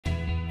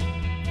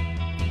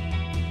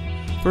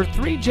For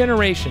 3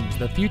 generations,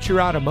 the Future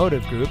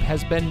Automotive Group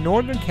has been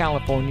Northern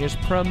California's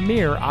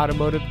premier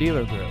automotive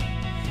dealer group.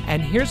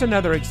 And here's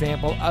another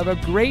example of a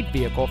great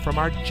vehicle from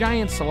our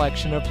giant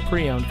selection of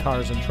pre-owned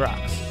cars and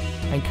trucks.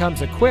 And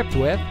comes equipped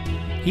with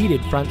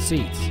heated front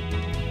seats,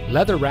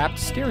 leather-wrapped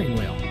steering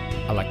wheel,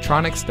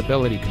 electronic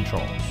stability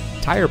control,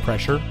 tire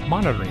pressure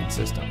monitoring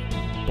system,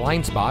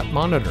 blind spot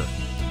monitor,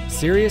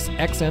 Sirius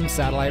XM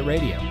satellite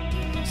radio,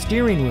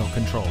 steering wheel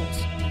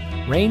controls,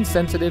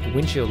 rain-sensitive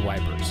windshield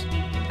wipers,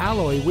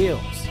 alloy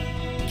wheels,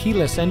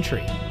 keyless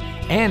entry,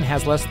 and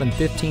has less than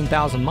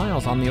 15,000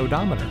 miles on the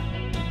odometer.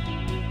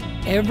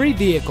 Every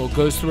vehicle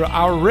goes through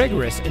our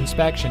rigorous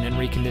inspection and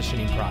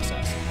reconditioning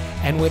process.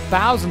 And with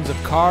thousands of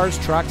cars,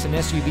 trucks, and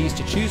SUVs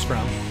to choose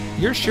from,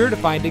 you're sure to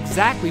find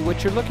exactly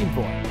what you're looking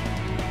for.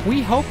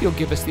 We hope you'll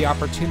give us the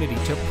opportunity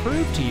to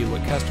prove to you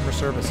what customer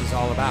service is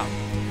all about.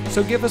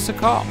 So give us a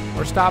call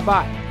or stop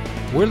by.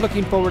 We're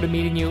looking forward to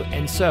meeting you,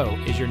 and so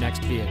is your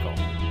next vehicle.